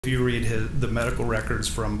If you read the medical records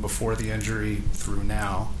from before the injury through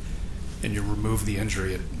now, and you remove the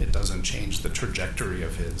injury, it doesn't change the trajectory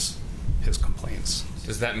of his complaints.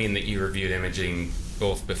 Does that mean that you reviewed imaging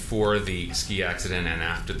both before the ski accident and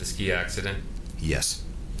after the ski accident? Yes.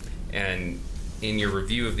 And in your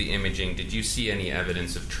review of the imaging, did you see any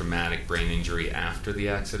evidence of traumatic brain injury after the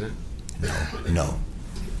accident? No.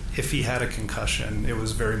 If he had a concussion, it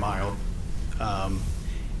was very mild.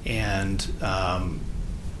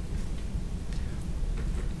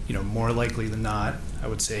 More likely than not, I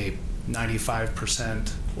would say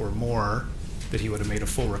 95% or more that he would have made a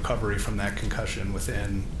full recovery from that concussion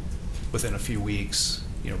within a few weeks.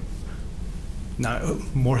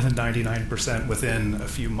 Not more than 99% within a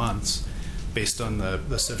few months, based on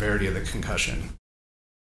the severity of the concussion.